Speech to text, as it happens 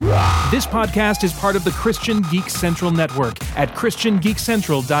This podcast is part of the Christian Geek Central Network at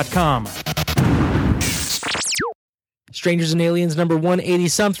ChristianGeekCentral.com. Strangers and Aliens number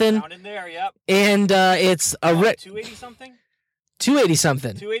 180-something. Down in there, yep. And it's a 280-something?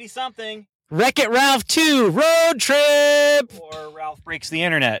 280-something. 280-something. Wreck-It Ralph 2, Road Trip! Or Ralph Breaks the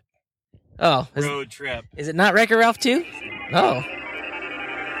Internet. Oh. Road Trip. Is it not Wreck-It Ralph 2? Oh.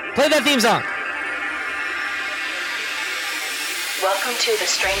 Play that theme song. Welcome to the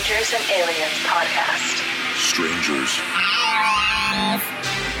Strangers and Aliens podcast. Strangers.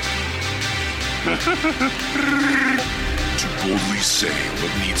 To boldly say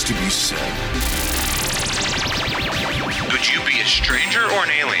what needs to be said. Would you be a stranger or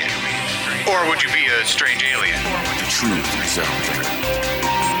an alien? Or would you be a strange alien? The truth is out there.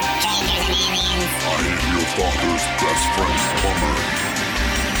 I am your father's best friend, Plumber.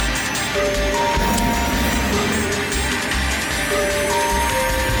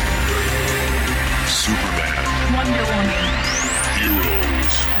 Superman. Wonder Woman.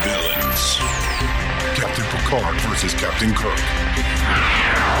 Heroes. Villains. Captain Picard versus Captain Kirk. Do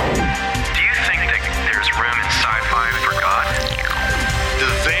you think that there's room in sci-fi for God?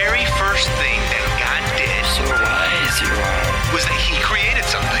 The very first thing that God did was that he created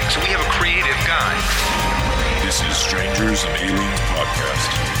something. So we have a creative God. This is Strangers and Aliens podcast.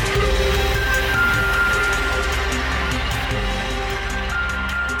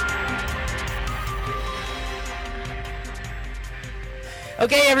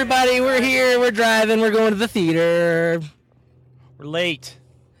 Okay, everybody, we're here, we're driving, we're going to the theater We're late.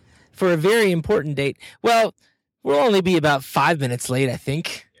 for a very important date. Well, we'll only be about 5 minutes late, I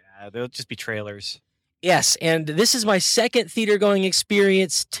think. Yeah, they'll just be trailers. Yes, and this is my second theater-going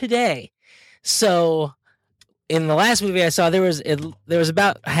experience today. So, in the last movie I saw, there was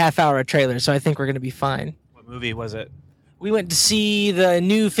about a half hour of trailer, so I think we're going to be fine. What movie was it? We went to see the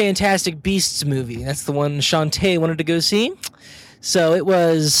new Fantastic Beasts movie. That's the one Shantae wanted to go see. So it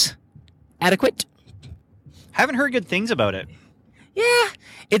was adequate. Haven't heard good things about it. Yeah,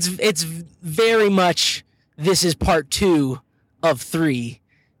 it's very much, this is part 2 of 3,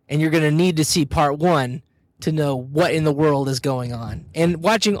 and you're going to need to see part 1 to know what in the world is going on. And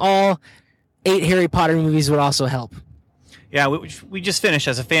watching all 8 Harry Potter movies would also help. Yeah, we just finished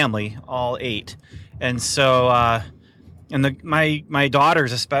as a family, all 8. And so, my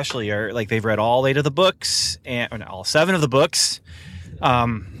daughters especially are like, they've read all 8 of the books, and all 7 of the books,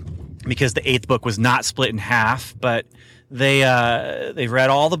 because the 8th book was not split in half, but they've read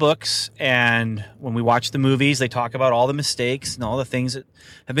all the books, and when we watch the movies, they talk about all the mistakes and all the things that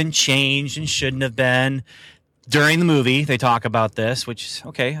have been changed and shouldn't have been. During the movie, they talk about this, which is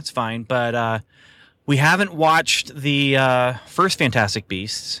okay, that's fine, but we haven't watched the first Fantastic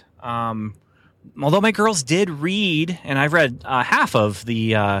Beasts. Although my girls did read, and I've read half of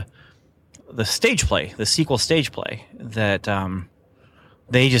the stage play, the sequel stage play, that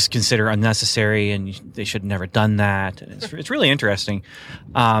they just consider unnecessary, and they should have never done that. And it's really interesting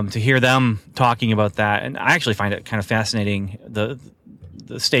to hear them talking about that, and I actually find it kind of fascinating, the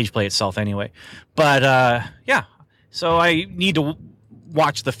stage play itself anyway. But yeah, so I need to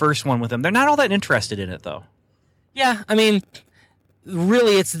watch the first one with them. They're not all that interested in it, though. Yeah, I mean,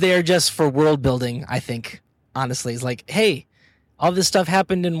 really, it's there just for world building, I think, honestly. It's like, hey, all this stuff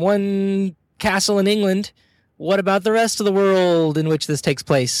happened in one castle in England. What about the rest of the world in which this takes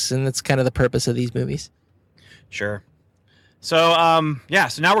place? And that's kind of the purpose of these movies. Sure. So, yeah,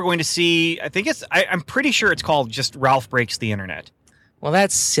 so now we're going to see, I'm pretty sure it's called just Ralph Breaks the Internet. Well,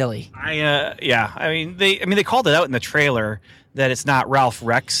 that's silly. Yeah, I mean, they called it out in the trailer that it's not Ralph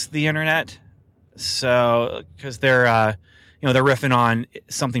Wrecks the Internet. So, because they're riffing on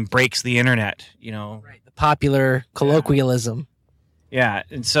something breaks the internet, Right. The popular colloquialism. Yeah,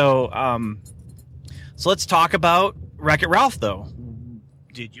 and so let's talk about Wreck-It Ralph, though.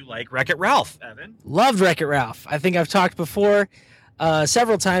 Did you like Wreck-It Ralph, Evan? Loved Wreck-It Ralph. I think I've talked before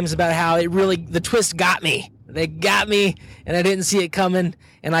several times about how the twist got me. They got me, and I didn't see it coming,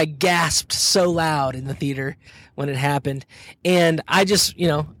 and I gasped so loud in the theater when it happened. And I just,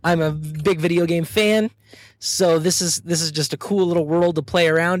 I'm a big video game fan, so this is just a cool little world to play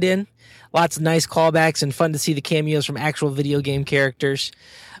around in. Lots of nice callbacks and fun to see the cameos from actual video game characters.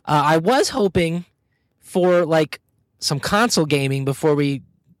 I was hoping for some console gaming before we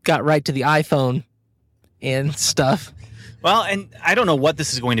got right to the iPhone and stuff. Well, and I don't know what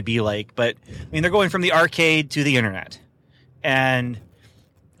this is going to be like, but they're going from the arcade to the internet. And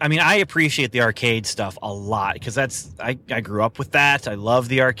I appreciate the arcade stuff a lot because I grew up with that. I love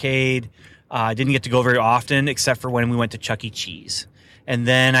the arcade. I didn't get to go very often except for when we went to Chuck E. Cheese. And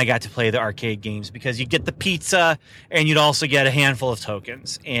then I got to play the arcade games because you get the pizza and you'd also get a handful of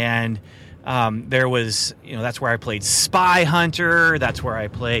tokens. And there was, that's where I played Spy Hunter. That's where I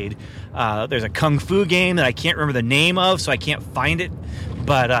played. There's a Kung Fu game that I can't remember the name of, so I can't find it.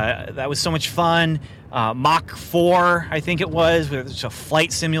 But that was so much fun. Mach 4, I think it was. It's a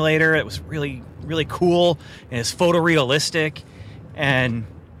flight simulator. It was really, really cool. And it's photorealistic. And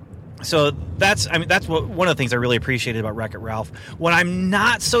so that's what one of the things I really appreciated about Wreck-It Ralph. What I'm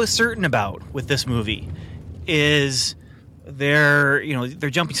not so certain about with this movie is they're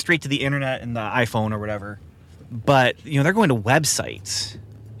jumping straight to the internet and the iPhone or whatever, but they're going to websites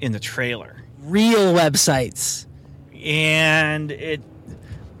in the trailer, Real websites, and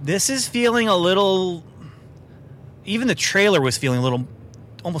this is feeling a little. Even the trailer was feeling a little,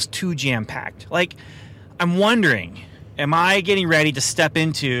 almost too jam-packed. Like, I'm wondering, am I getting ready to step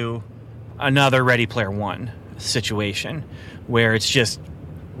into another Ready Player One situation where it's just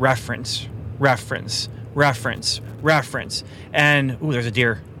reference, and there's a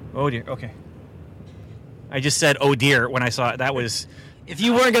deer. Oh dear. Okay. I just said oh dear when I saw it. That was. If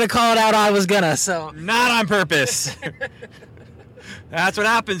you weren't gonna call it out, I was gonna. So not on purpose. That's what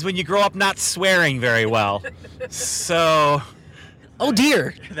happens when you grow up not swearing very well. So. Oh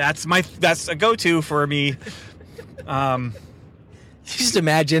dear. That's a go-to for me. Just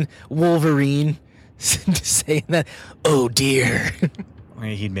imagine Wolverine saying that. Oh dear.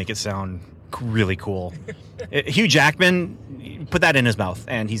 He'd make it sound really cool. Hugh Jackman, put that in his mouth,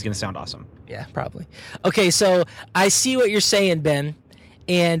 and he's going to sound awesome. Yeah, probably. Okay, so I see what you're saying, Ben,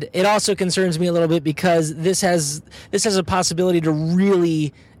 and it also concerns me a little bit because this has a possibility to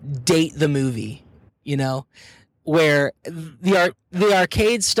really date the movie. Where the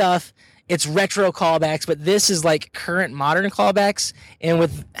arcade stuff, it's retro callbacks, but this is like current modern callbacks. And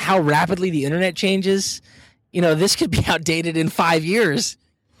with how rapidly the internet changes, this could be outdated in 5 years.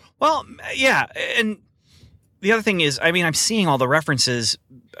 Well, yeah. And the other thing is, I'm seeing all the references.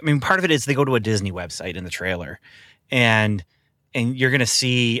 Part of it is they go to a Disney website in the trailer, and you're going to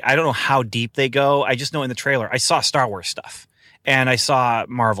see, I don't know how deep they go. I just know in the trailer, I saw Star Wars stuff. And I saw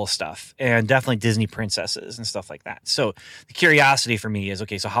Marvel stuff and definitely Disney princesses and stuff like that. So the curiosity for me is,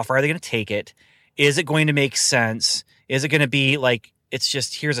 okay, so how far are they going to take it? Is it going to make sense? Is it going to be like, it's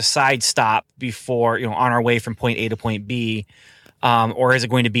just, here's a side stop before, on our way from point A to point B? Or is it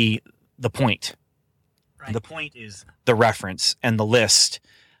going to be the point? Right. The point is the reference and the list.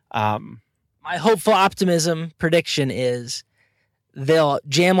 My hopeful optimism prediction is they'll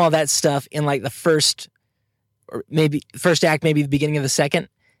jam all that stuff in like the first act, maybe the beginning of the second,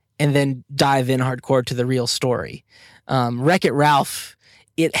 and then dive in hardcore to the real story. Wreck-It Ralph,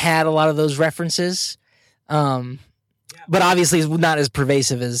 it had a lot of those references, but obviously it's not as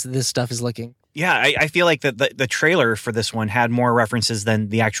pervasive as this stuff is looking. Yeah, I feel like the trailer for this one had more references than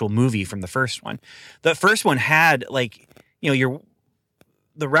the actual movie from the first one. The first one had the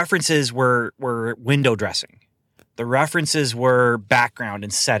references were window dressing. The references were background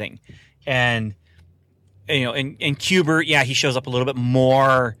and setting, and and Q*bert, yeah, he shows up a little bit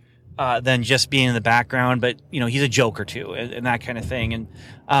more than just being in the background, but he's a joke or two and that kind of thing. And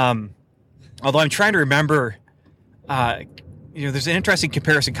although I'm trying to remember, there's an interesting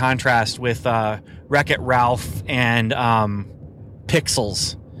comparison contrast with Wreck-It Ralph and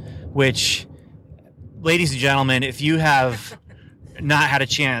Pixels, which, ladies and gentlemen, if you have not had a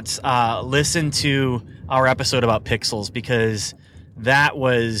chance, listen to our episode about Pixels, because that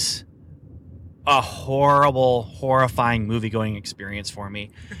was a horrible, horrifying movie-going experience for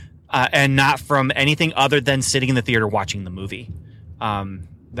me, and not from anything other than sitting in the theater watching the movie.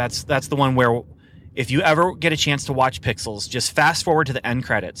 That's the one where, if you ever get a chance to watch Pixels, just fast forward to the end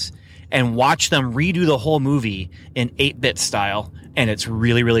credits and watch them redo the whole movie in 8-bit style, and it's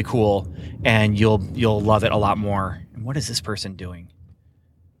really, really cool, and you'll love it a lot more. And what is this person doing?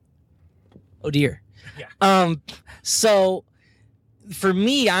 Oh dear. Yeah. So. For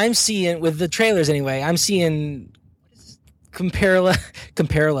me, I'm seeing, with the trailers anyway, I'm seeing comparisons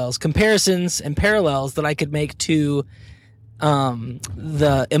and parallels that I could make to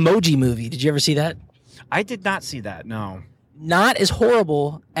the Emoji Movie. Did you ever see that? I did not see that, no. Not as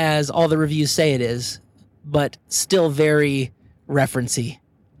horrible as all the reviews say it is, but still very referencey.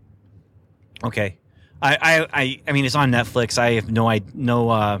 Okay. I mean, it's on Netflix. I have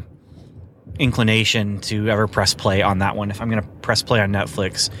no inclination to ever press play on that one. If I'm going to press play on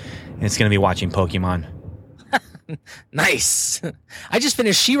Netflix, it's going to be watching Pokemon. Nice. I just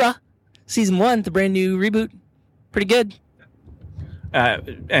finished She-Ra season 1, the brand new reboot. Pretty good.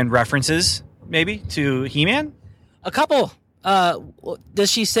 And references maybe to He-Man? A couple.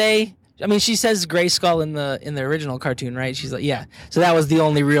 Does she say I mean, she says Grayskull in the original cartoon, right? She's like, yeah. So that was the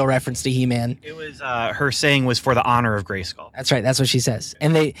only real reference to He-Man. It was her saying was for the honor of Grayskull. That's right. That's what she says.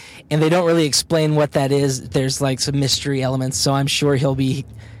 And they don't really explain what that is. There's like some mystery elements, so I'm sure he'll be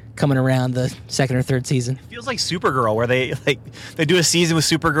coming around the second or third season. It feels like Supergirl, where they do a season with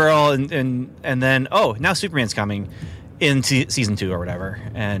Supergirl and then now Superman's coming into season 2 or whatever.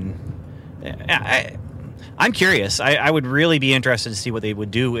 And I'm curious. I would really be interested to see what they would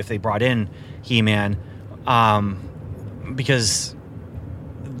do if they brought in He-Man, because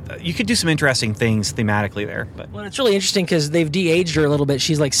you could do some interesting things thematically there. But Well, it's really interesting because they've de-aged her a little bit.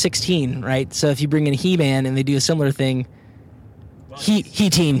 She's like 16, right? So if you bring in He-Man and they do a similar thing,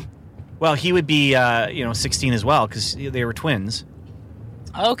 He-Teen. well, he would be 16 as well because they were twins.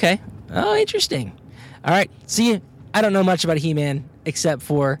 Okay. Oh, interesting. All right. See, I don't know much about He-Man except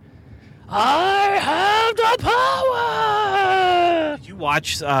for I have the power. Did you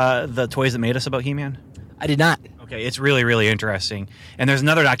watch the Toys That Made Us about He-Man? I did not. Okay, it's really, really interesting. And there's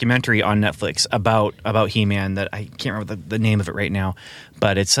another documentary on Netflix about He-Man that I can't remember the name of it right now,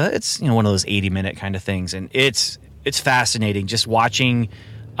 but it's one of those 80-minute kind of things, and it's fascinating just watching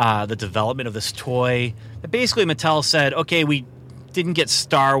the development of this toy. Basically, Mattel said, okay, we didn't get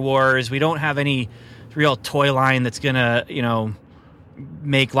Star Wars, we don't have any real toy line that's gonna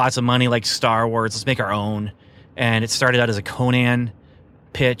make lots of money like Star Wars. Let's make our own. And it started out as a Conan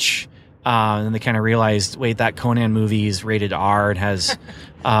pitch. And then they kind of realized, wait, that Conan movie is rated R and has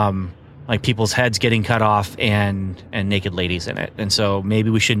like people's heads getting cut off and naked ladies in it. And so maybe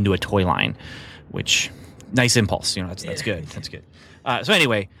we shouldn't do a toy line, which nice impulse. That's good. That's good. So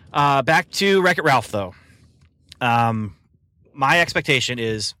anyway, back to Wreck-It Ralph though. My expectation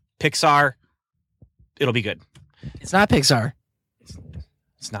is Pixar. It'll be good. It's not Pixar.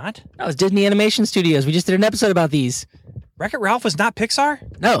 It's not? No, it's Disney Animation Studios. We just did an episode about these. Wreck-It Ralph was not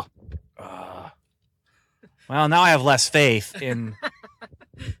Pixar? No. Well, now I have less faith in...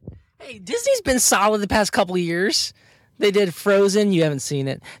 Hey, Disney's been solid the past couple of years. They did Frozen. You haven't seen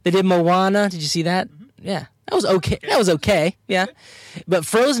it. They did Moana. Did you see that? Yeah. That was okay. That was okay. Yeah. But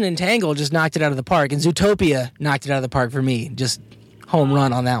Frozen and Tangled just knocked it out of the park. And Zootopia knocked it out of the park for me. Just home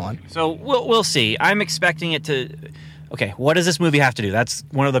run on that one. So we'll see. I'm expecting it to... Okay, what does this movie have to do? That's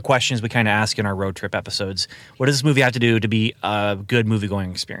one of the questions we kind of ask in our road trip episodes. What does this movie have to do to be a good movie-going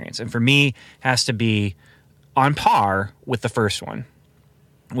experience? And for me, it has to be on par with the first one,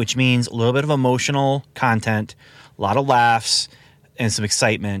 which means a little bit of emotional content, a lot of laughs, and some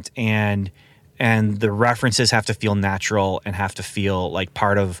excitement. And the references have to feel natural and have to feel like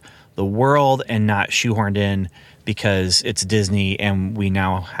part of the world and not shoehorned in because it's Disney and we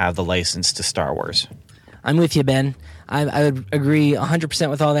now have the license to Star Wars. I'm with you, Ben. I would agree 100%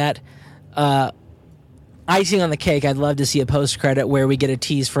 with all that. Icing on the cake, I'd love to see a post-credit where we get a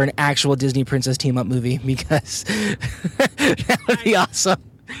tease for an actual Disney Princess team-up movie because that would be awesome.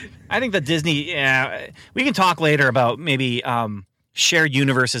 I think that Disney, we can talk later about maybe shared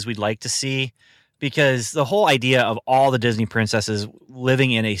universes we'd like to see, because the whole idea of all the Disney princesses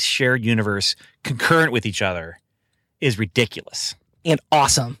living in a shared universe concurrent with each other is ridiculous. And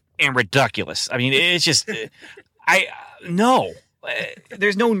awesome. And ridiculous. I mean, it's just,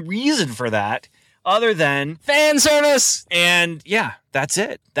 there's no reason for that other than fan service. And yeah, that's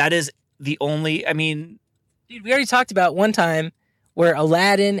it. That is the only, dude, we already talked about one time where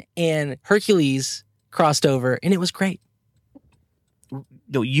Aladdin and Hercules crossed over and it was great.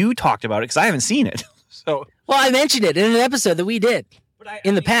 No, you talked about it because I haven't seen it. So, well, I mentioned it in an episode that we did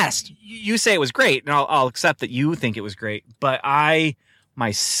in the past. You say it was great, and I'll accept that you think it was great. But I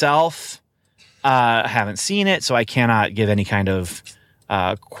myself haven't seen it, so I cannot give any kind of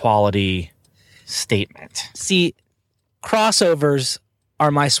quality statement. See, crossovers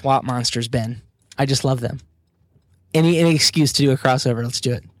are my swap monsters, Ben. I just love them. Any excuse to do a crossover, let's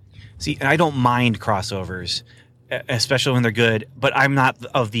do it. See, I don't mind crossovers, especially when they're good, but I'm not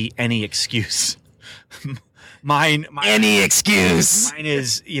of the any excuse. Mine any excuse. Mine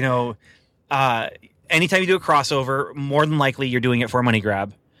is, anytime you do a crossover, more than likely you're doing it for a money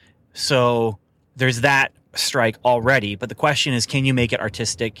grab. So there's that strike already. But the question is, can you make it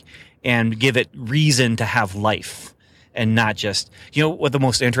artistic and give it reason to have life and not just, what the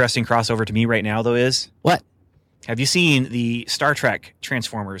most interesting crossover to me right now, though, is? What? Have you seen the Star Trek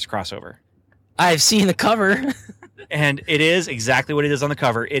Transformers crossover? I've seen the cover. And it is exactly what it is on the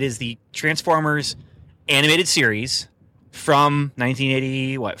cover. It is the Transformers animated series from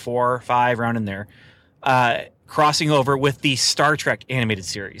 1980, 4 or 5, around in there, crossing over with the Star Trek animated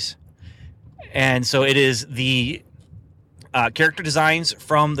series. And so it is the character designs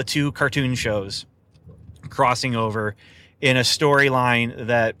from the two cartoon shows crossing over in a storyline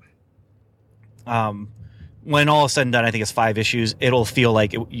that when all is said and done, I think it's 5 issues. It'll feel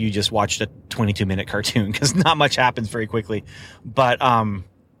like you just watched a 22-minute cartoon because not much happens very quickly. But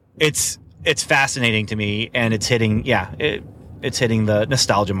it's fascinating to me, and it's hitting it's hitting the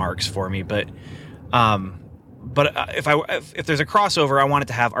nostalgia marks for me. But if there's a crossover, I want it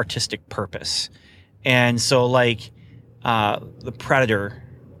to have artistic purpose, and so like the Predator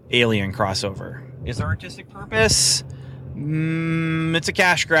Alien crossover, is there artistic purpose? It's a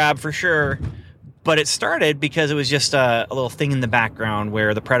cash grab for sure. But it started because it was just a little thing in the background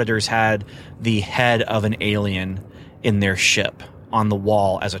where the Predators had the head of an alien in their ship on the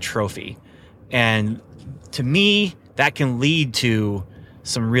wall as a trophy. And to me, that can lead to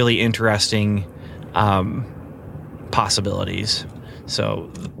some really interesting possibilities.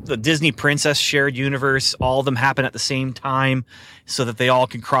 So the Disney Princess shared universe, all of them happen at the same time so that they all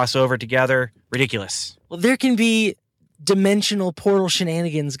can cross over together. Ridiculous. Well, there can be dimensional portal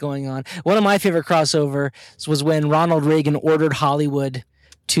shenanigans going on. One of my favorite crossovers was when Ronald Reagan ordered Hollywood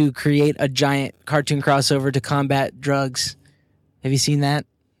to create a giant cartoon crossover to combat drugs. Have you seen that?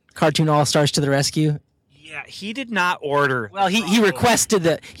 Cartoon All-Stars to the Rescue? Yeah, he did not order. Well, he requested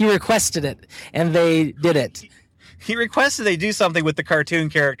it. He requested it, and they did it. He requested they do something with the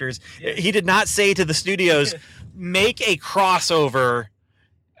cartoon characters. He did not say to the studios, make a crossover.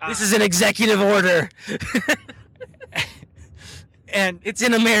 This is an executive order. And it's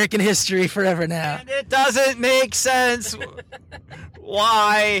in American history forever now. And it doesn't make sense.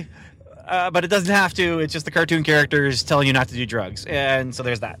 Why? But it doesn't have to. It's just the cartoon characters telling you not to do drugs. And so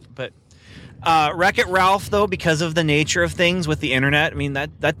there's that. But Wreck-It Ralph, though, because of the nature of things with the internet, I mean,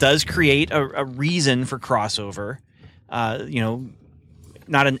 that does create a reason for crossover.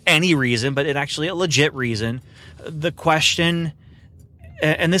 Not any reason, but actually a legit reason. The question,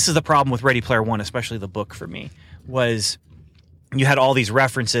 and this is the problem with Ready Player One, especially the book for me, was you had all these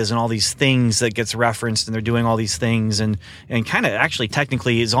references and all these things that gets referenced, and they're doing all these things, and kind of actually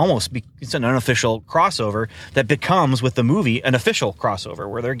technically is it's an unofficial crossover that becomes with the movie an official crossover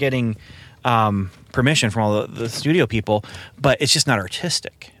where they're getting permission from all the studio people, but it's just not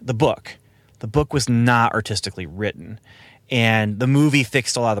artistic. The book was not artistically written, and the movie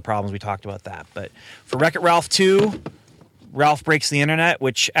fixed a lot of the problems. We talked about that. But for Wreck-It Ralph 2, Ralph Breaks the Internet,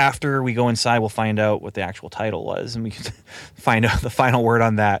 which after we go inside, we'll find out what the actual title was, and we can find out the final word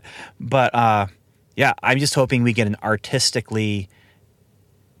on that. But I'm just hoping we get an artistically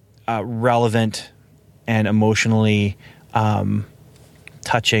relevant and emotionally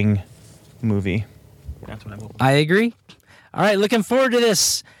touching movie. That's what I'm hoping. I agree. All right, looking forward to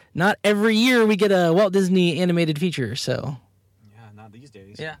this. Not every year we get a Walt Disney animated feature, so. Yeah, not these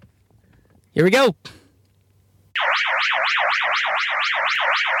days. Yeah. Here we go.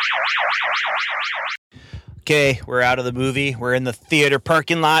 Okay, we're out of the movie. We're in the theater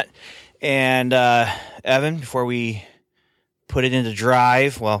parking lot. And Evan, before we put it into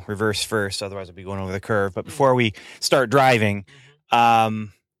drive, well, reverse first, otherwise I'll be going over the curve. But before we start driving,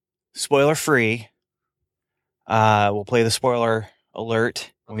 spoiler free, we'll play the spoiler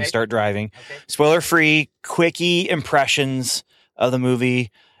alert when we start driving. Okay. Spoiler free, quickie impressions of the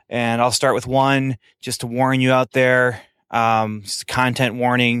movie. And I'll start with one just to warn you out there. Just a content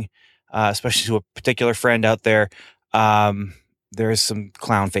warning, especially to a particular friend out there. There's some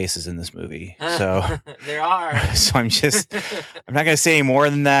clown faces in this movie. So there are. So I'm not going to say any more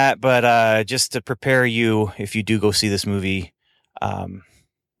than that, but just to prepare you if you do go see this movie.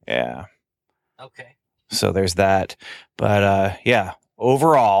 Yeah. Okay. So there's that. But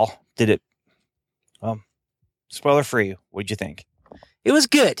overall, spoiler free. What'd you think? It was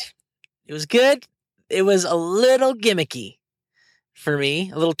good. It was good. It was a little gimmicky for me,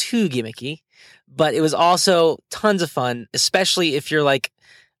 a little too gimmicky, but it was also tons of fun, especially if you're like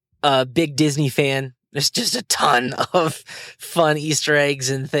a big Disney fan. There's just a ton of fun Easter eggs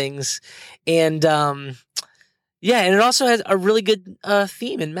and things. And and it also has a really good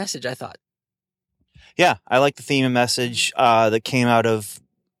theme and message, I thought. Yeah, I like the theme and message that came out of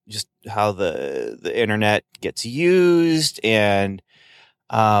just how the internet gets used, and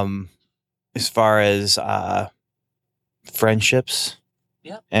as far as friendships,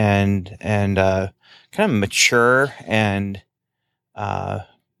 and kind of mature and kind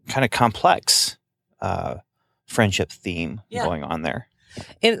of complex friendship theme going on there.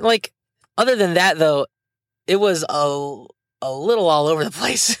 And like, other than that, though, it was a little all over the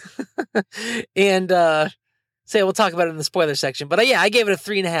place. And we'll talk about it in the spoiler section. But I gave it a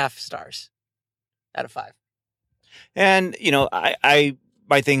 3.5 stars out of 5. And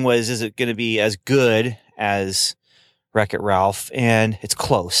my thing was, is it going to be as good as Wreck-It Ralph? And it's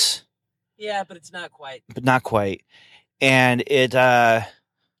close. Yeah, but it's not quite. And it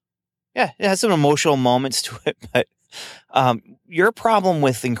Yeah, it has some emotional moments to it, but your problem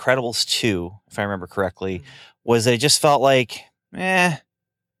with Incredibles 2, if I remember correctly, was that it just felt like,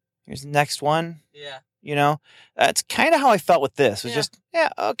 here's the next one. Yeah. You know, that's kind of how I felt with this. It was just,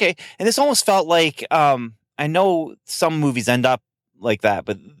 okay. And this almost felt like, I know some movies end up like that,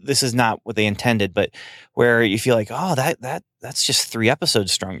 but this is not what they intended, but where you feel like, oh, that's just 3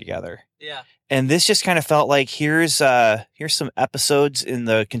 episodes strung together. Yeah. And this just kind of felt like here's some episodes in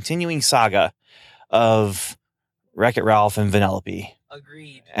the continuing saga of Wreck-It Ralph and Vanellope.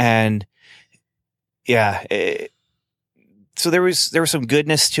 Agreed. And so there was some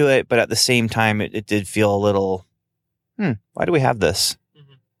goodness to it, but at the same time, it did feel a little, why do we have this?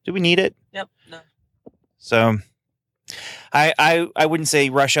 Mm-hmm. Do we need it? Yep. No. So I wouldn't say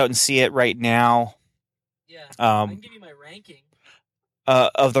rush out and see it right now. Yeah. I can give you my ranking.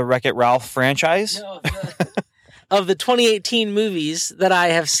 Of the Wreck-It Ralph franchise? No, of the 2018 movies that I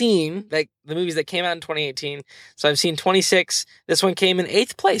have seen, like the movies that came out in 2018. So I've seen 26. This one came in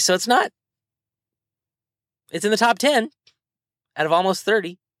 8th place, so it's in the top 10 out of almost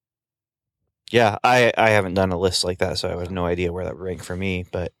 30. Yeah, I haven't done a list like that, so I have no idea where that would rank for me.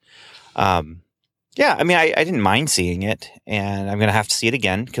 But yeah, I mean, I didn't mind seeing it, and I'm going to have to see it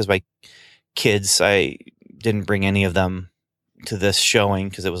again because my kids, I didn't bring any of them to this showing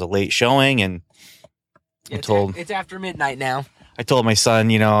because it was a late showing, and it's after midnight now. I told my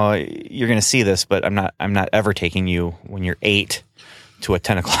son, you're going to see this, but I'm not ever taking you when you're 8 to a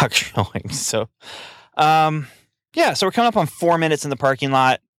 10 o'clock showing. So, so we're coming up on 4 minutes in the parking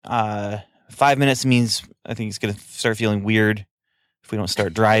lot. 5 minutes means I think it's going to start feeling weird if we don't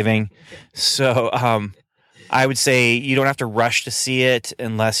start driving. So, I would say you don't have to rush to see it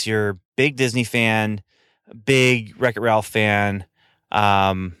unless you're a big Disney fan, big Wreck-It Ralph fan,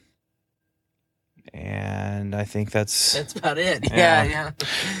 and I think that's about it. Yeah.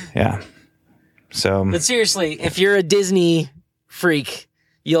 So, but seriously, if you're a Disney freak,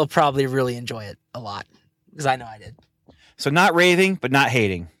 you'll probably really enjoy it a lot because I know I did. So not raving, but not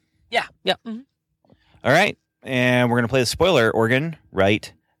hating. Yeah. Mm-hmm. All right, and we're gonna play the spoiler organ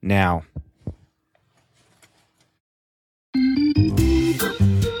right now.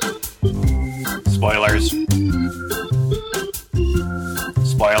 Spoilers.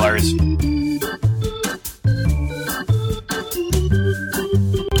 Spoilers.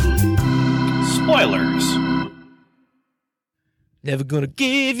 Spoilers. Never gonna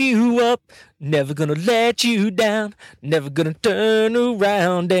give you up, never gonna let you down, never gonna turn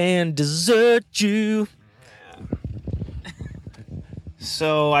around and desert you.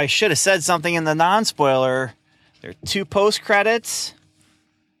 So I should have said something in the non-spoiler. There are 2 post-credits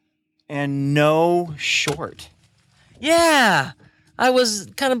and no short. Yeah, I was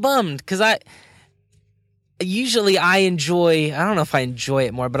kind of bummed because I enjoy, I don't know if I enjoy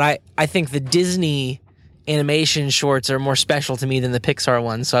it more, but I think the Disney animation shorts are more special to me than the Pixar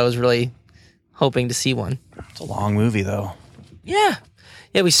ones, so I was really hoping to see one. It's a long movie, though. Yeah,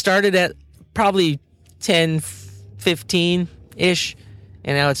 we started at probably 10, 15-ish,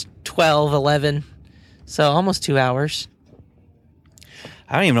 and now it's 12, 11, so almost 2 hours.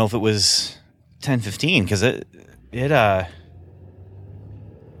 I don't even know if it was 10:15 because it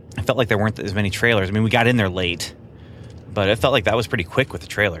felt like there weren't as many trailers. I mean, we got in there late, but it felt like that was pretty quick with the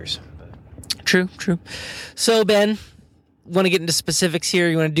trailers. True. So, Ben, want to get into specifics here?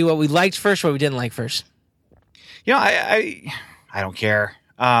 You want to do what we liked first or what we didn't like first? I don't care.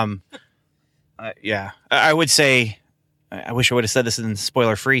 Yeah, I would say, I wish I would have said this in the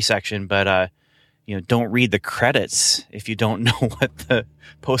spoiler-free section, but don't read the credits if you don't know what the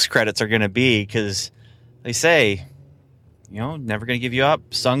post-credits are going to be, because they say, never going to give you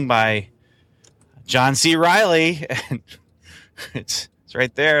up, sung by John C. Reilly, and it's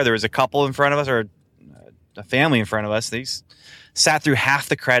right there. There was a couple in front of us, or a family in front of us. They sat through half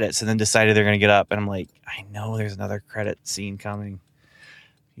the credits and then decided they're going to get up, and I'm like, I know there's another credit scene coming.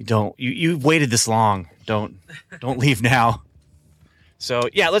 You've waited this long. Don't leave now. So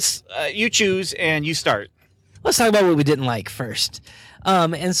yeah, let's you choose and you start. Let's talk about what we didn't like first.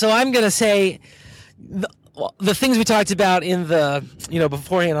 And so I'm gonna say the things we talked about in the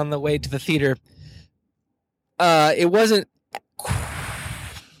beforehand on the way to the theater. It wasn't.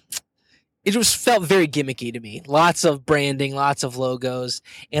 It just felt very gimmicky to me. Lots of branding, lots of logos,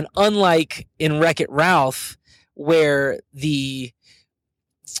 and unlike in Wreck-It Ralph, where the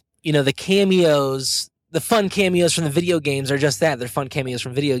cameos, the fun cameos from the video games are just that. They're fun cameos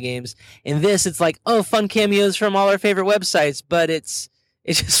from video games. In this, it's like, fun cameos from all our favorite websites, but it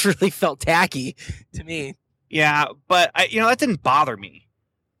just really felt tacky to me. Yeah, but that didn't bother me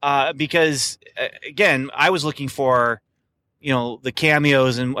because, again, I was looking for the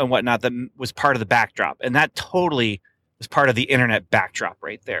cameos and whatnot that was part of the backdrop, and that totally was part of the internet backdrop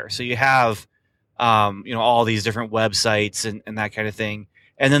right there. So you have all these different websites and that kind of thing,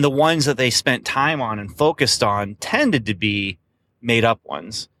 and then the ones that they spent time on and focused on tended to be made up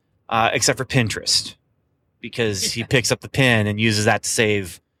ones, except for Pinterest, because he picks up the pin and uses that to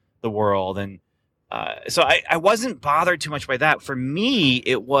save the world. And so I wasn't bothered too much by that. For me,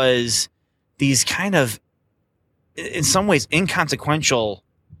 it was these kind of, in some ways, inconsequential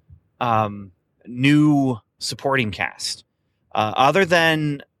new supporting cast. Other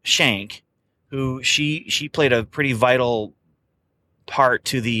than Shank, who she played a pretty vital part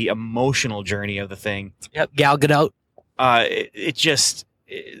to the emotional journey of the thing. Yep, Gal Gadot.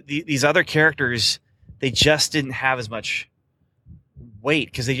 These other characters, they just didn't have as much weight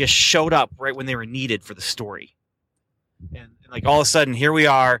because they just showed up right when they were needed for the story. And like all of a sudden, here we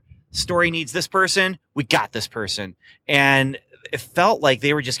are. Story needs this person. We got this person. And it felt like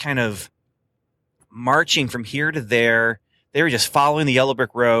they were just kind of marching from here to there. They were just following the yellow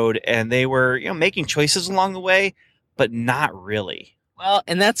brick road, and they were, making choices along the way, but not really. Well,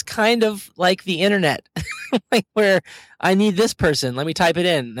 and that's kind of like the internet, like where I need this person. Let me type it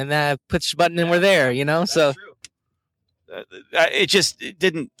in, and then I push a button and we're there, That's so true. It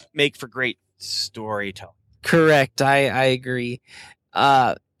didn't make for great storytelling. Correct. I agree.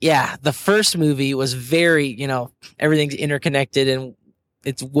 Yeah, the first movie was very, everything's interconnected and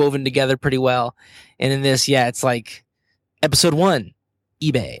it's woven together pretty well. And in this, it's like episode 1,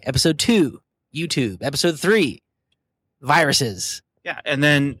 eBay, episode 2, YouTube, episode 3, viruses. Yeah,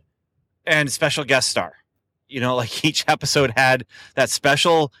 and special guest star. Like each episode had that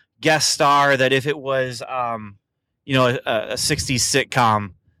special guest star that if it was a 60s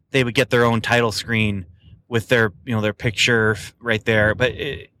sitcom, they would get their own title screen with their their picture right there. But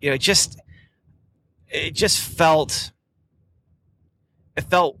it just felt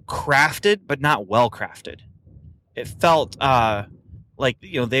crafted, but not well crafted. It felt like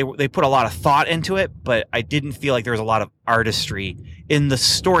they put a lot of thought into it, but I didn't feel like there was a lot of artistry in the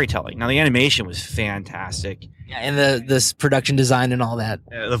storytelling. Now the animation was fantastic, and this production design and all that.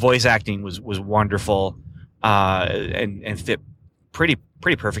 The voice acting was wonderful, and fit pretty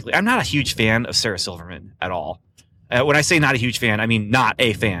perfectly. I'm not a huge fan of Sarah Silverman at all. When I say not a huge fan, I mean not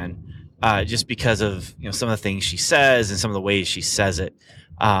a fan, just because of some of the things she says and some of the ways she says it.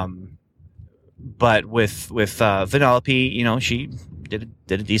 But with Vanellope, she did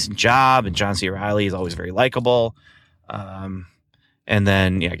a decent job, and John C. Reilly is always very likable. And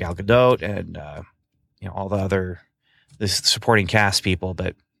then Gal Gadot and all the supporting cast people,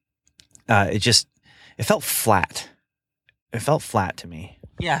 but it felt flat. It felt flat to me.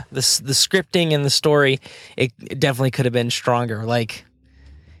 Yeah, the scripting and the story, it definitely could have been stronger. Like,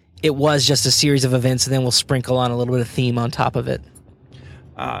 it was just a series of events, and then we'll sprinkle on a little bit of theme on top of it.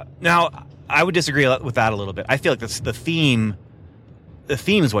 Now, I would disagree with that a little bit. I feel like the theme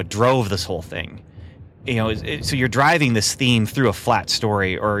is what drove this whole thing. So you're driving this theme through a flat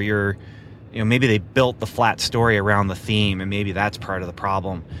story, or maybe they built the flat story around the theme, and maybe that's part of the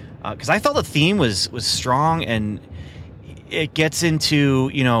problem. Because I felt the theme was strong, and it gets into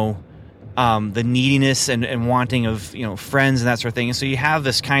the neediness and wanting of friends and that sort of thing. And so you have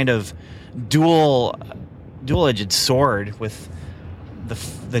this kind of dual-edged sword with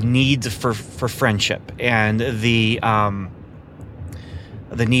the needs for friendship and the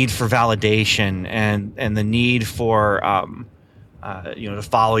need for validation and the need for to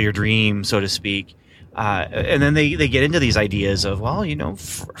follow your dream, so to speak. And then they get into these ideas of,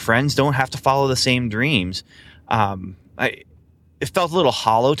 friends don't have to follow the same dreams. It felt a little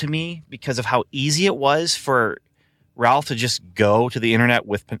hollow to me because of how easy it was for Ralph to just go to the internet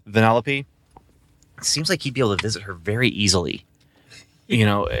with Vanellope. It seems like he'd be able to visit her very easily,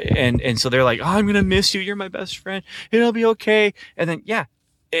 and so they're like, oh, I'm going to miss you. You're my best friend. It'll be okay. And then,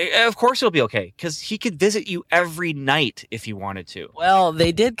 of course it'll be okay, because he could visit you every night if he wanted to. Well,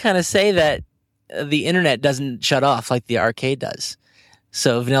 they did kind of say that the internet doesn't shut off like the arcade does.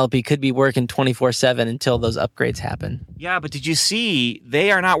 So Vanellope could be working 24/7 until those upgrades happen. Yeah, but did you see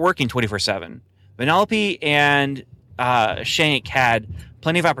they are not working 24/7? Vanellope and Shank had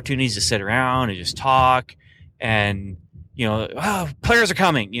plenty of opportunities to sit around and just talk, and players are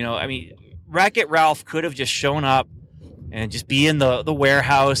coming. Wreck-It Ralph could have just shown up and just be in the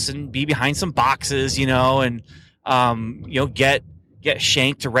warehouse and be behind some boxes, and get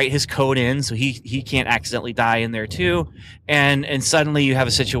Shank to write his code in so he can't accidentally die in there too, and suddenly you have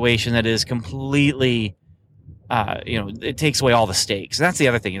a situation that is completely it takes away all the stakes. And that's the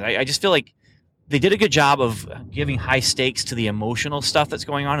other thing. I just feel like they did a good job of giving high stakes to the emotional stuff that's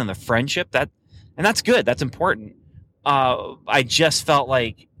going on in the friendship, and that's good, that's important, I just felt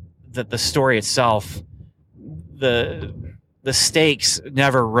like that the story itself, the stakes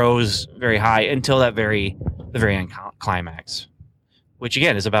never rose very high until the very end climax, which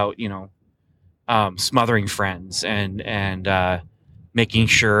again is about smothering friends and making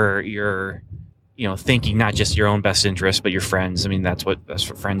sure you're thinking not just your own best interest but your friends. I mean that's what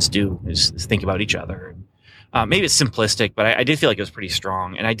friends do is think about each other. Maybe it's simplistic, but I did feel like it was pretty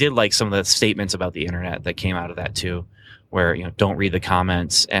strong, and I did like some of the statements about the internet that came out of that too, where don't read the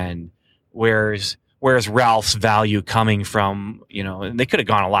comments, and where's Ralph's value coming from? And they could have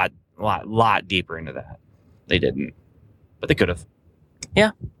gone a lot deeper into that. They didn't, but they could have.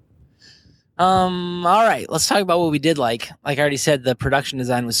 Yeah. All right, let's talk about what we did like. Like I already said, the production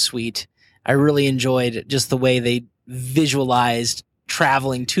design was sweet. I really enjoyed just the way they visualized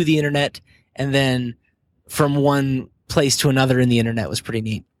traveling to the internet and then from one place to another in the internet was pretty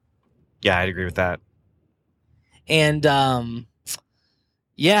neat. Yeah, I'd agree with that. And it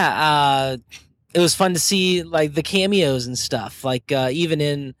was fun to see like the cameos and stuff. Like even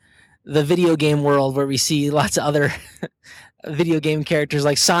in the video game world where we see lots of other video game characters,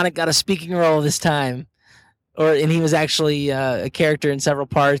 like Sonic got a speaking role this time, and he was actually a character in several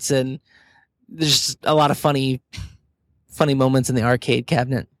parts, and there's just a lot of funny moments in the arcade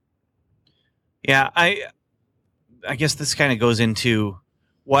cabinet. Yeah, I guess this kind of goes into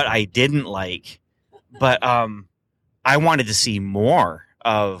what I didn't like, but I wanted to see more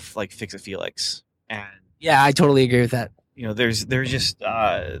of like Fix It Felix, and yeah, I totally agree with that. There's just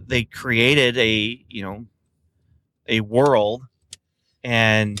they created a world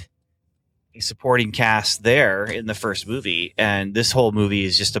and a supporting cast there in the first movie, and this whole movie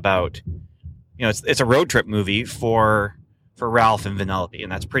is just about it's a road trip movie for Ralph and Vanellope,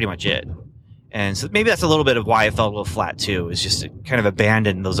 and that's pretty much it. And so maybe that's a little bit of why it felt a little flat too, is just to kind of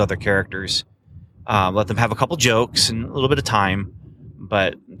abandon those other characters, let them have a couple jokes and a little bit of time,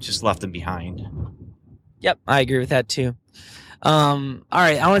 but just left them behind. Yep, I agree with that too. All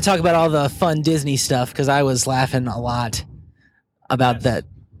right, I want to talk about all the fun Disney stuff because I was laughing a lot about that.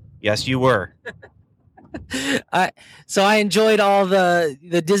 Yes, you were. So I enjoyed all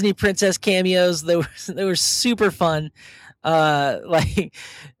the Disney princess cameos. They were super fun. Like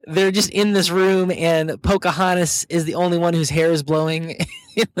they're just in this room and Pocahontas is the only one whose hair is blowing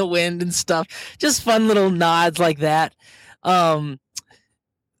in the wind and stuff. Just fun little nods like that.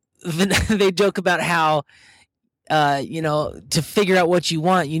 They joke about how to figure out what you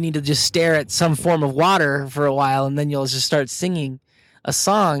want, you need to just stare at some form of water for a while and then you'll just start singing a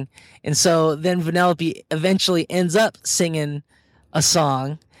song. And so then Vanellope eventually ends up singing a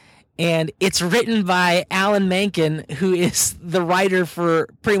song, and it's written by Alan Menken, who is the writer for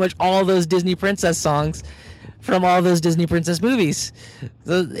pretty much all those Disney princess songs from all those Disney princess movies.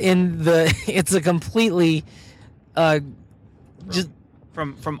 It's a completely just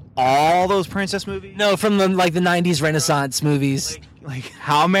from all those princess movies? No, from the 90s Renaissance movies. Like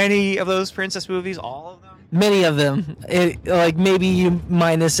how many of those princess movies? All of them? Many of them. Maybe you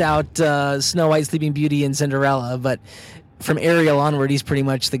minus out Snow White, Sleeping Beauty, and Cinderella, but from Ariel onward, he's pretty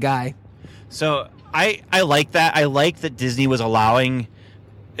much the guy. So I like that. I like that Disney was allowing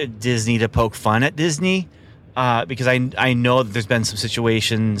Disney to poke fun at Disney, because I know that there's been some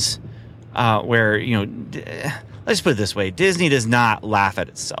situations where let's put it this way: Disney does not laugh at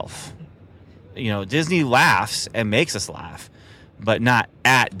itself. Disney laughs and makes us laugh, but not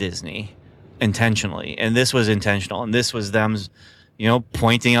at Disney intentionally. And this was intentional, and this was them,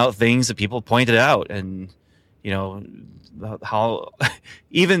 pointing out things that people pointed out, and how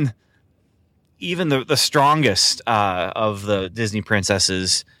even the strongest of the Disney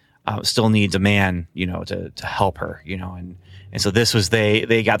princesses still needs a man, to help her, and so this was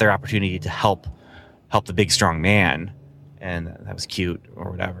they got their opportunity to help the big strong man, and that was cute or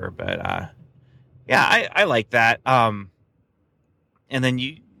whatever. But yeah, I like that. And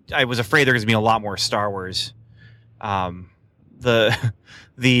then I was afraid there was gonna be a lot more Star Wars. The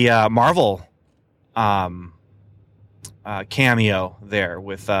Marvel cameo there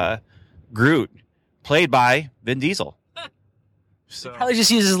with Groot, played by Vin Diesel. So Probably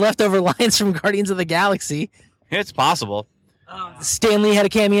just uses leftover lines from Guardians of the Galaxy. it's possible. Stan Lee had a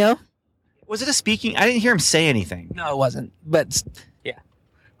cameo. Was it a speaking? I didn't hear him say anything. No, it wasn't. But yeah.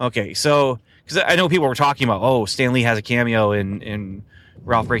 Okay, so because I know people were talking about, Stan Lee has a cameo in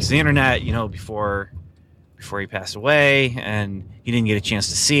Ralph Breaks the Internet, before he passed away, and he didn't get a chance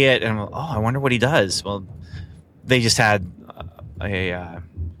to see it. And I'm like, I wonder what he does. Well, they just had an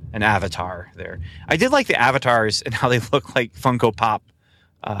avatar there. I did like the avatars and how they look like Funko Pop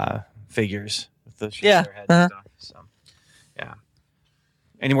figures with the shape of their heads and stuff. So, yeah.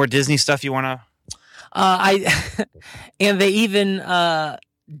 Any more Disney stuff you want to? I and they even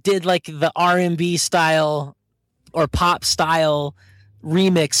did like the R&B style or pop style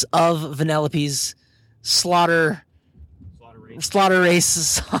remix of Vanellope's Slaughter Race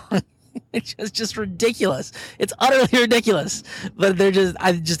song. It's just ridiculous. It's utterly ridiculous. But they're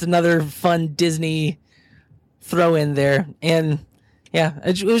just another fun Disney throw in there, and yeah,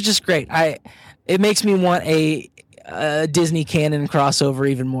 it was just great. It makes me want a Disney canon crossover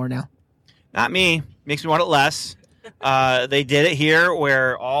even more now. Not me. Makes me want it less. They did it here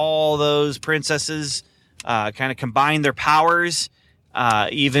where all those princesses kind of combined their powers,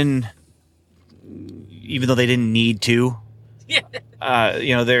 even though they didn't need to.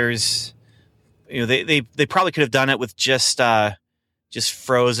 There's, they probably could have done it with just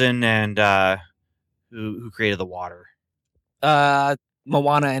Frozen and who created the water.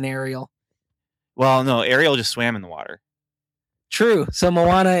 Moana and Ariel. Well, no, Ariel just swam in the water. True. So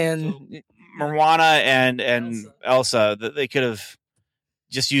Moana and Elsa, they could have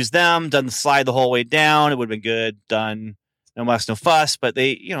just used them, done the slide the whole way down. It would have been good. Done. No muss, no fuss. But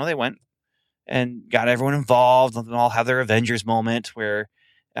they went and got everyone involved. And all have their Avengers moment where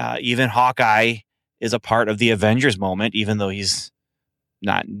even Hawkeye is a part of the Avengers moment, even though he's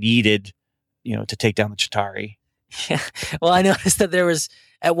not needed, to take down the Chitauri. Yeah. Well, I noticed that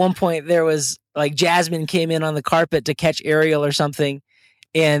at one point like Jasmine came in on the carpet to catch Ariel or something,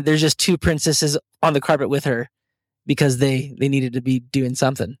 and there's just two princesses on the carpet with her because they needed to be doing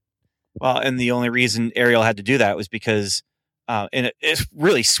something. Well, and the only reason Ariel had to do that was because, and it's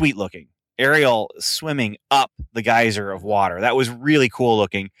really sweet looking. Ariel swimming up the geyser of water. That was really cool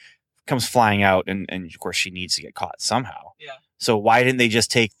looking. Comes flying out, and of course she needs to get caught somehow. Yeah. So why didn't they just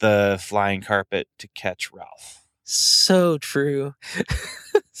take the flying carpet to catch Ralph? So true.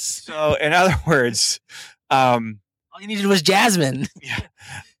 So, in other words, all you needed was Jasmine. Yeah,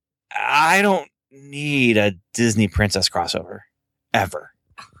 I don't need a Disney princess crossover ever,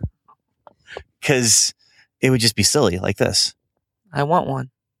 because it would just be silly like this. I want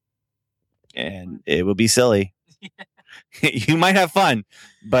one, and it would be silly. You might have fun,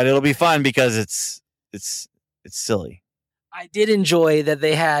 but it'll be fun because it's silly. I did enjoy that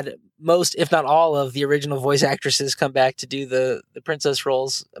they had most, if not all, of the original voice actresses come back to do the princess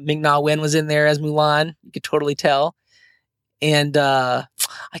roles. Ming-Na Wen was in there as Mulan. You could totally tell. And I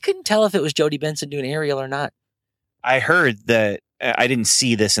couldn't tell if it was Jodie Benson doing Ariel or not. I heard that. I didn't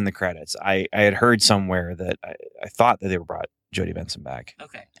see this in the credits. I had heard somewhere that I thought that they brought Jodie Benson back.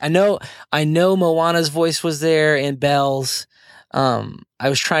 Okay. I know Moana's voice was there and Belle's. I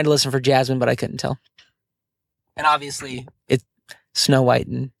was trying to listen for Jasmine, but I couldn't tell. And obviously, it's Snow White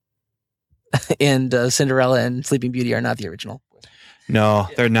and Cinderella and Sleeping Beauty are not the original. No,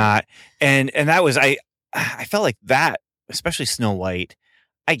 they're not. And that was I felt like that, especially Snow White.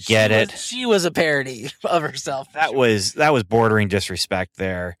 I get it. She was a parody of herself. That was bordering disrespect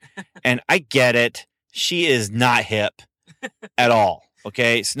there. And I get it. She is not hip at all.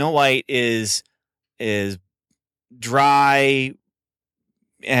 Okay? Snow White is dry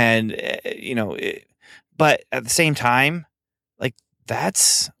and but at the same time, like,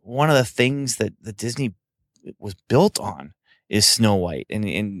 that's one of the things that the Disney was built on is Snow White,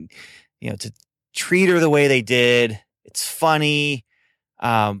 and to treat her the way they did. It's funny,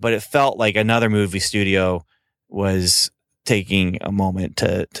 but it felt like another movie studio was taking a moment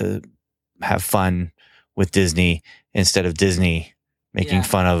to have fun with Disney instead of Disney making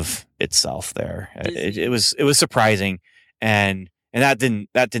fun of itself. There, it was surprising, and I didn't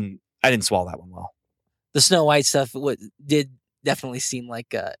swallow that one well. The Snow White stuff did definitely seem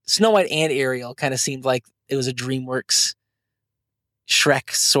like Snow White and Ariel kind of seemed like it was a DreamWorks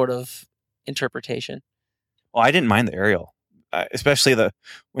Shrek sort of interpretation. Well, I didn't mind the Ariel, especially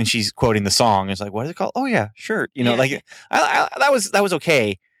when she's quoting the song. It's like, what is it called? Oh yeah, sure. Like that was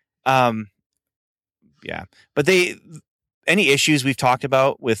okay. Yeah, but any issues we've talked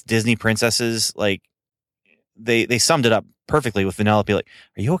about with Disney princesses, like they summed it up perfectly with Vanellope. Like,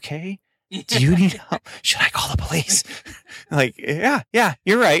 are you okay? Do you need help? Should I call the police? Like, yeah,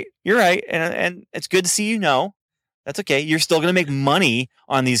 you're right. And it's good to see that's okay. You're still going to make money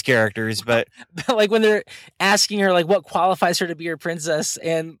on these characters, but like when they're asking her like what qualifies her to be her princess,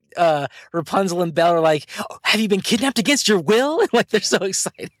 and Rapunzel and Belle are like, oh, have you been kidnapped against your will? And like they're so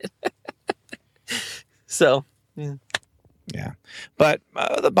excited. So, yeah. But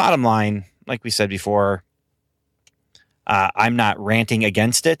the bottom line, like we said before, I'm not ranting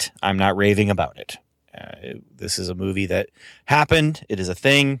against it. I'm not raving about it. This is a movie that happened. It is a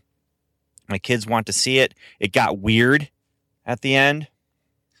thing. My kids want to see it. It got weird at the end.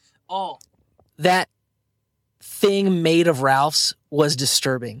 Oh, that thing made of Ralph's was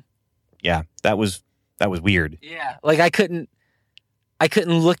disturbing. Yeah, that was weird. Yeah, like I couldn't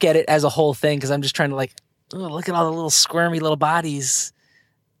look at it as a whole thing because I'm just trying to like, oh, look at all the little squirmy little bodies.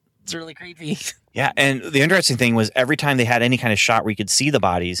 It's really creepy. Yeah, and the interesting thing was every time they had any kind of shot where you could see the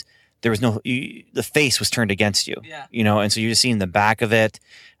bodies, there was the face was turned against you. Yeah. And so you're just seeing the back of it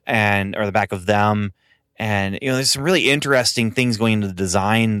or the back of them. And, there's some really interesting things going into the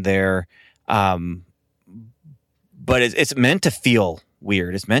design there. But it's meant to feel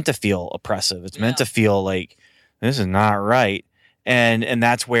weird. It's meant to feel oppressive. It's meant to feel like this is not right. And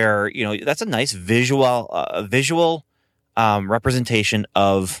that's where, that's a nice visual representation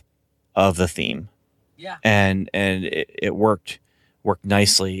of the theme. Yeah. And it worked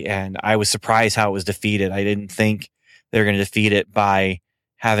nicely. And I was surprised how it was defeated. I didn't think they were going to defeat it by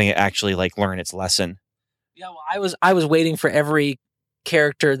having it actually like learn its lesson. Yeah. Well, I was waiting for every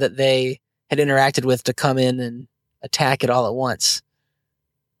character that they had interacted with to come in and attack it all at once.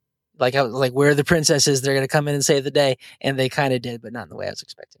 Like I was like, where are the princesses? They're going to come in and save the day. And they kind of did, but not in the way I was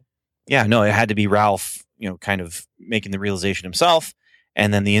expecting. Yeah, no, it had to be Ralph, kind of making the realization himself.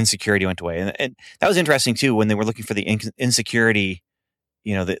 And then the insecurity went away. And that was interesting too, when they were looking for the insecurity,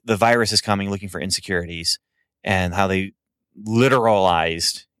 the virus is coming looking for insecurities, and how they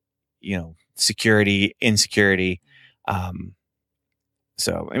literalized, security, insecurity.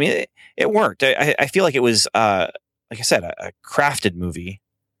 So, I mean, it worked. I feel like it was, like I said, a crafted movie.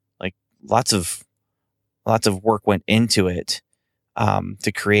 Like lots of work went into it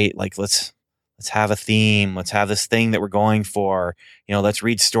to create, like, let's have a theme. Let's have this thing that we're going for. Let's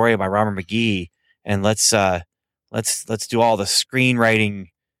read Story by Robert McGee, and let's do all the screenwriting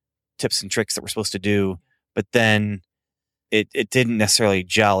tips and tricks that we're supposed to do. But then it didn't necessarily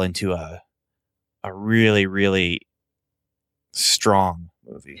gel into a really, really strong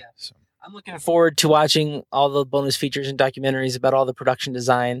movie. Yeah. So. I'm looking forward to watching all the bonus features and documentaries about all the production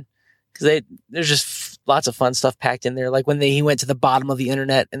design, because there's just lots of fun stuff packed in there. Like when he went to the bottom of the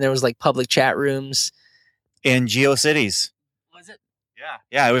internet and there was like public chat rooms in GeoCities. Was it?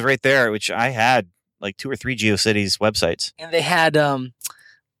 Yeah, it was right there, which I had like 2 or 3 GeoCities websites. And they had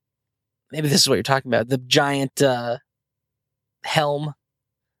maybe this is what you're talking about, the giant helm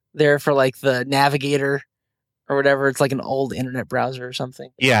there for like the navigator or whatever. It's like an old internet browser or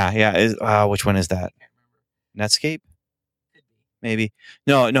something. Yeah. Which one is that? Netscape? Maybe.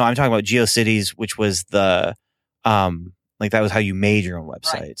 No, I'm talking about GeoCities, which was the like that was how you made your own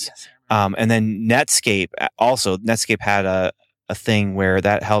websites. Right. Yes, and then Netscape had a thing where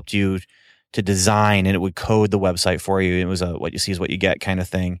that helped you to design, and it would code the website for you. It was a what you see is what you get kind of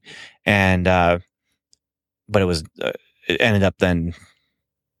thing. And but it was it ended up then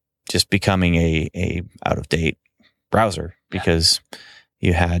just becoming a out of date browser because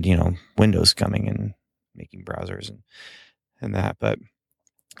you had, Windows coming and making browsers and that. But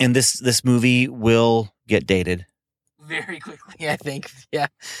and this movie will get dated very quickly, I think. Yeah.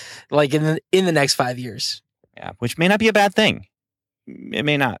 Like in the next 5 years. Yeah, which may not be a bad thing. It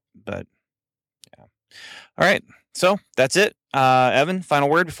may not, but yeah. All right. So that's it. Evan, final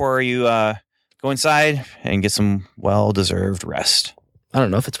word before you go inside and get some well-deserved rest. I don't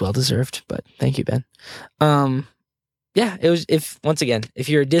know if it's well-deserved, but thank you, Ben. Yeah, it was, if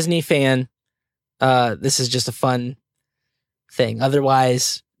you're a Disney fan, this is just a fun thing.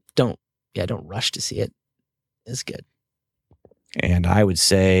 Otherwise, don't rush to see it. It's good. And I would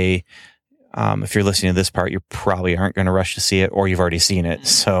say, if you're listening to this part, you probably aren't going to rush to see it, or you've already seen it.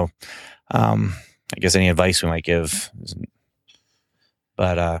 So, I guess any advice we might give isn't.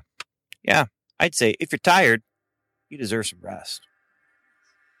 But, yeah, I'd say if you're tired, you deserve some rest.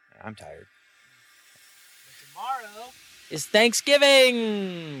 Yeah, I'm tired. Tomorrow is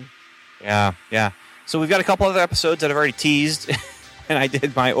Thanksgiving. Yeah. So we've got a couple other episodes that I've already teased, and I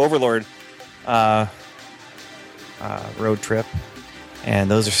did my Overlord road trip,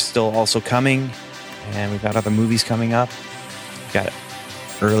 and those are still also coming, and we've got other movies coming up. We've got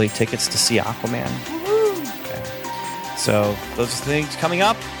early tickets to see Aquaman. Okay. So those are things coming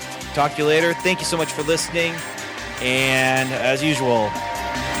up. Talk to you later. Thank you so much for listening, and as usual,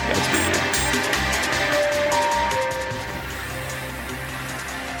 Godspeed.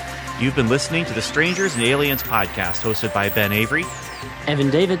 You've been listening to the Strangers and Aliens podcast, hosted by Ben Avery,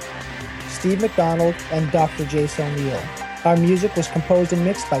 Evan David, Steve McDonald, and Dr. Jason O'Neill. Our music was composed and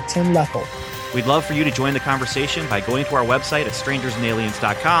mixed by Tim Leffel. We'd love for you to join the conversation by going to our website at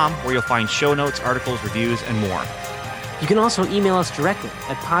strangersandaliens.com, where you'll find show notes, articles, reviews, and more. You can also email us directly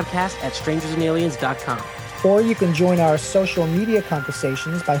at podcast@strangersandaliens.com. Or you can join our social media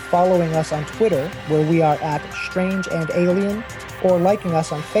conversations by following us on Twitter, where we are at Strange and Alien, or liking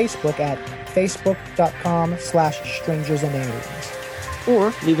us on Facebook at facebook.com/strangersandaliens.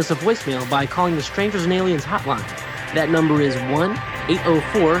 or leave us a voicemail by calling the Strangers and Aliens hotline. That number is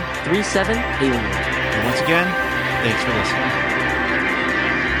 1-804-37-ALIEN. And once again, thanks for listening.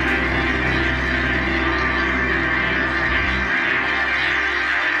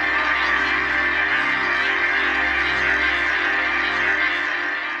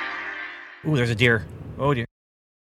 Ooh, there's a deer. Oh, dear.